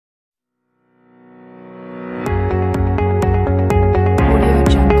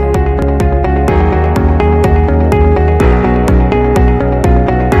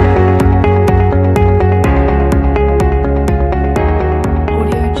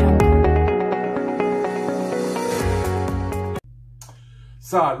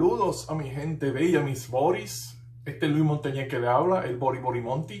Saludos a mi gente bella, mis boris. Este es Luis Montañez que le habla, el Bori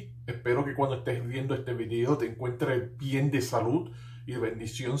Monti. Espero que cuando estés viendo este video te encuentres bien de salud y de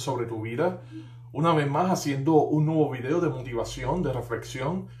bendición sobre tu vida. Una vez más haciendo un nuevo video de motivación, de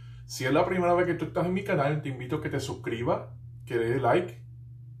reflexión. Si es la primera vez que tú estás en mi canal, te invito a que te suscribas, que le des like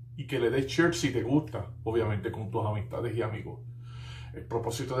y que le des share si te gusta, obviamente con tus amistades y amigos. El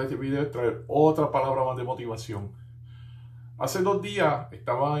propósito de este video es traer otra palabra más de motivación. Hace 2 días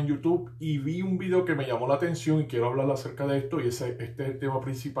estaba en YouTube y vi un video que me llamó la atención y quiero hablar acerca de esto, y este es el tema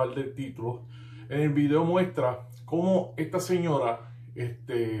principal del título. En el video muestra cómo esta señora,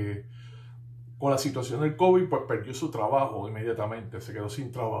 con la situación del COVID, pues perdió su trabajo inmediatamente, se quedó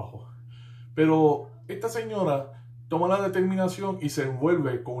sin trabajo. Pero esta señora toma la determinación y se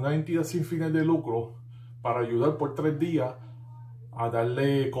envuelve con una entidad sin fines de lucro para ayudar por 3 días a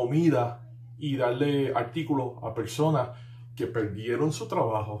darle comida y darle artículos a personas que perdieron su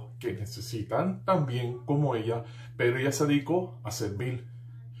trabajo, que necesitan también como ella, pero ella se dedicó a servir.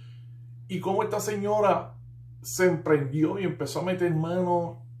 Y como esta señora se emprendió y empezó a meter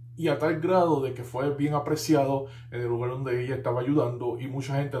mano, y a tal grado de que fue bien apreciado en el lugar donde ella estaba ayudando y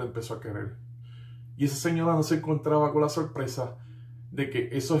mucha gente la empezó a querer. Y esa señora no se encontraba con la sorpresa de que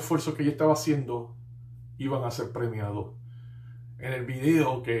esos esfuerzos que ella estaba haciendo iban a ser premiados. En el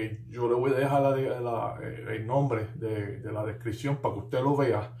video, que yo le voy a dejar el nombre de la descripción para que usted lo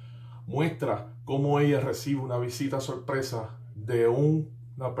vea, muestra cómo ella recibe una visita sorpresa de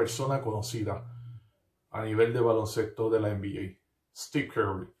una persona conocida a nivel de baloncesto de la NBA, Steve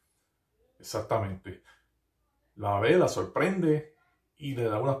Curry. Exactamente. La ve, la sorprende y le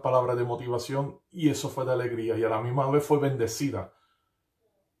da unas palabras de motivación, y eso fue de alegría, y a la misma vez fue bendecida.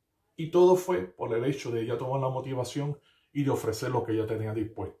 Y todo fue por el hecho de ella tomar la motivación y de ofrecer lo que ella tenía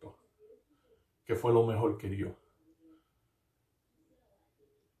dispuesto, que fue lo mejor que dio.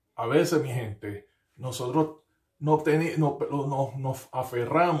 A veces, mi gente, nosotros nos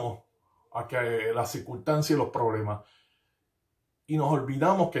aferramos a que las circunstancias y los problemas, y nos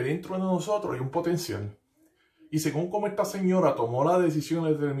olvidamos que dentro de nosotros hay un potencial. Y según como esta señora tomó la decisión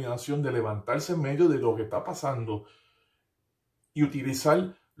y determinación de levantarse en medio de lo que está pasando y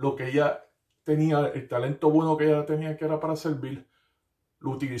utilizar lo que ella tenía, el talento bueno que ella tenía, que era para servir, lo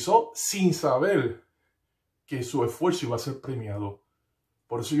utilizó sin saber que su esfuerzo iba a ser premiado.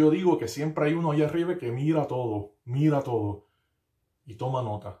 Por eso yo digo que siempre hay uno allá arriba que mira todo y toma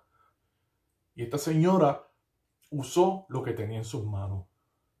nota. Y esta señora usó lo que tenía en sus manos.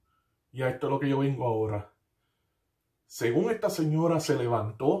 Y a esto es lo que yo vengo ahora. Según esta señora se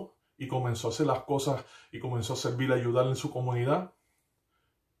levantó y comenzó a hacer las cosas y comenzó a servir y ayudar en su comunidad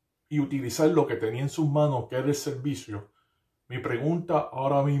y utilizar lo que tenía en sus manos, que era el servicio, mi pregunta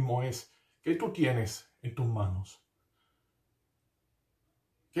ahora mismo es: ¿qué tú tienes en tus manos?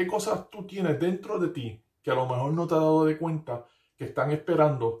 ¿Qué cosas tú tienes dentro de ti que a lo mejor no te has dado de cuenta que están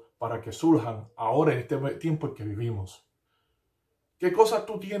esperando para que surjan ahora en este tiempo en que vivimos? ¿Qué cosas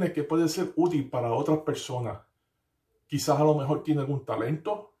tú tienes que puede ser útil para otras personas? Quizás a lo mejor tiene algún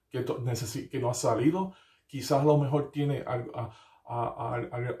talento que no ha salido. Quizás a lo mejor tiene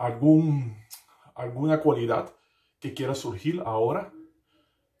alguna cualidad que quiera surgir ahora.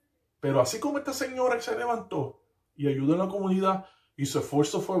 Pero así como esta señora se levantó y ayudó en la comunidad y su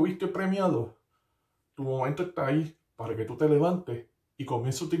esfuerzo fue visto y premiado, tu momento está ahí para que tú te levantes y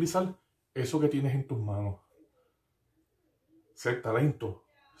comiences a utilizar eso que tienes en tus manos. Sea el talento,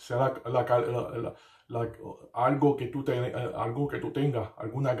 sea algo que tú tengas,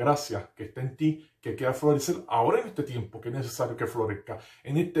 alguna gracia que esté en ti, que quiera florecer ahora en este tiempo, que es necesario que florezca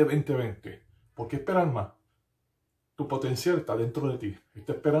en este 2020. ¿Por qué esperar más? Tu potencial está dentro de ti,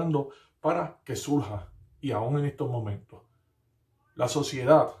 está esperando para que surja, y aún en estos momentos. La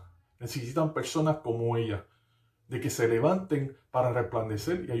sociedad necesita personas como ella, de que se levanten para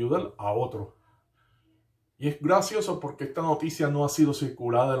resplandecer y ayudar a otros. Y es gracioso porque esta noticia no ha sido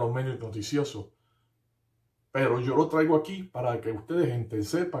circulada en los medios noticiosos. Pero yo lo traigo aquí para que ustedes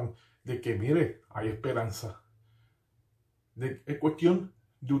sepan de que, mire, hay esperanza. Es cuestión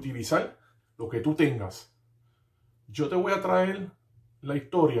de utilizar lo que tú tengas. Yo te voy a traer la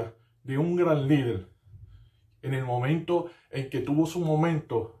historia de un gran líder. En el momento en que tuvo su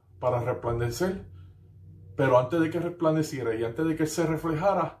momento para resplandecer, pero antes de que resplandeciera y antes de que se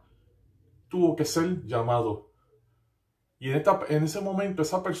reflejara, tuvo que ser llamado. Y en ese momento,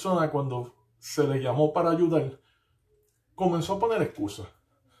 esa persona, cuando se le llamó para ayudar, comenzó a poner excusas.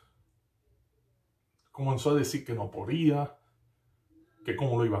 Comenzó a decir que no podía, que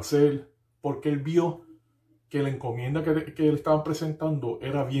cómo lo iba a hacer, porque él vio que la encomienda que le estaban presentando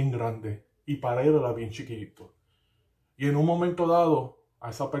era bien grande y para él era bien chiquito. Y en un momento dado, a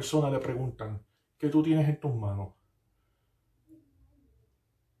esa persona le preguntan, ¿qué tú tienes en tus manos?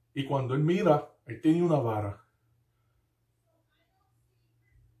 Y cuando él mira, él tenía una vara.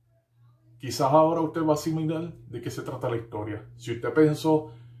 Quizás ahora usted va a asimilar de qué se trata la historia. Si usted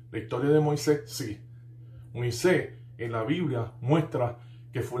pensó la historia de Moisés, sí. Moisés en la Biblia muestra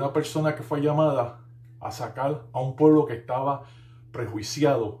que fue una persona que fue llamada a sacar a un pueblo que estaba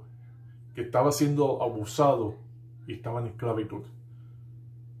prejuiciado, que estaba siendo abusado y estaba en esclavitud.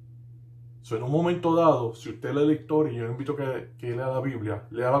 En un momento dado, si usted lee la historia, yo le invito a que lea la Biblia,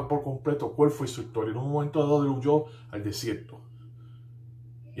 lea por completo cuál fue su historia. En un momento dado, él huyó al desierto.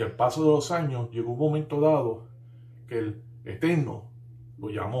 Y al paso de los años, llegó un momento dado que el Eterno lo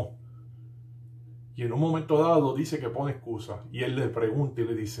llamó. Y en un momento dado dice que pone excusa. Y él le pregunta y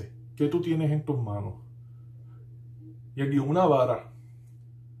le dice, ¿qué tú tienes en tus manos? Y él dijo, una vara.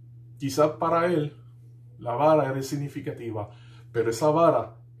 Quizás para él, la vara era significativa, pero esa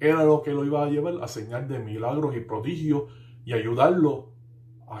vara era lo que lo iba a llevar a señal de milagros y prodigios y ayudarlo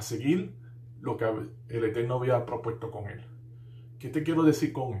a seguir lo que el Eterno había propuesto con él. ¿Qué te quiero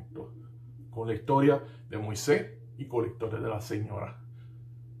decir con esto? Con la historia de Moisés y con la historia de la señora.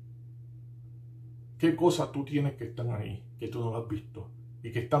 ¿Qué cosas tú tienes que están ahí, que tú no las has visto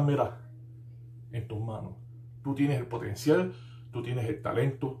y que están, mira, en tus manos? Tú tienes el potencial, tú tienes el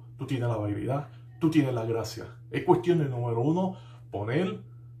talento, tú tienes la habilidad, tú tienes la gracia. Es cuestión de, número uno, poner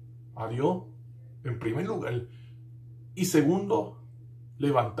a Dios en primer lugar y segundo,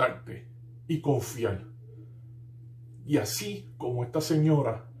 levantarte y confiar. Y así como esta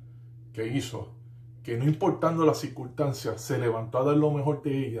señora que hizo, que no importando las circunstancias, se levantó a dar lo mejor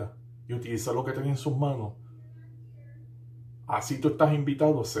de ella y utilizar lo que tenía en sus manos, así tú estás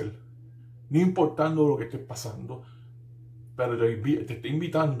invitado a hacer, no importando lo que estés pasando, pero te está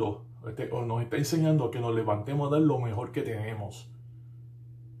invitando o nos está enseñando a que nos levantemos a dar lo mejor que tenemos.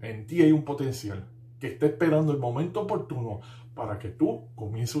 En ti hay un potencial que está esperando el momento oportuno para que tú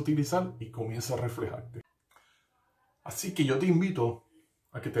comiences a utilizar y comiences a reflejarte. Así que yo te invito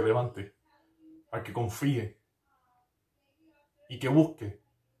a que te levantes, a que confíes y que busques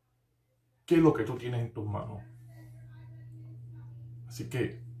qué es lo que tú tienes en tus manos. Así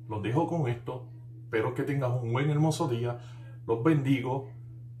que los dejo con esto. Espero que tengas un buen hermoso día. Los bendigo.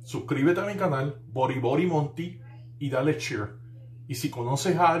 Suscríbete a mi canal, Bori Monty, y dale share. Y si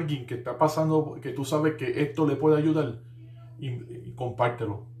conoces a alguien que está pasando, que tú sabes que esto le puede ayudar, y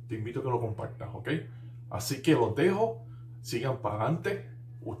compártelo. Te invito a que lo compartas, ¿ok? Así que los dejo. Sigan para adelante.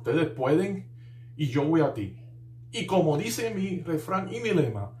 Ustedes pueden y yo voy a ti. Y como dice mi refrán y mi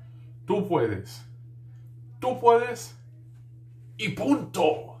lema, tú puedes. Tú puedes y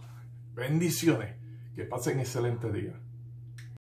punto. Bendiciones. Que pasen excelente día.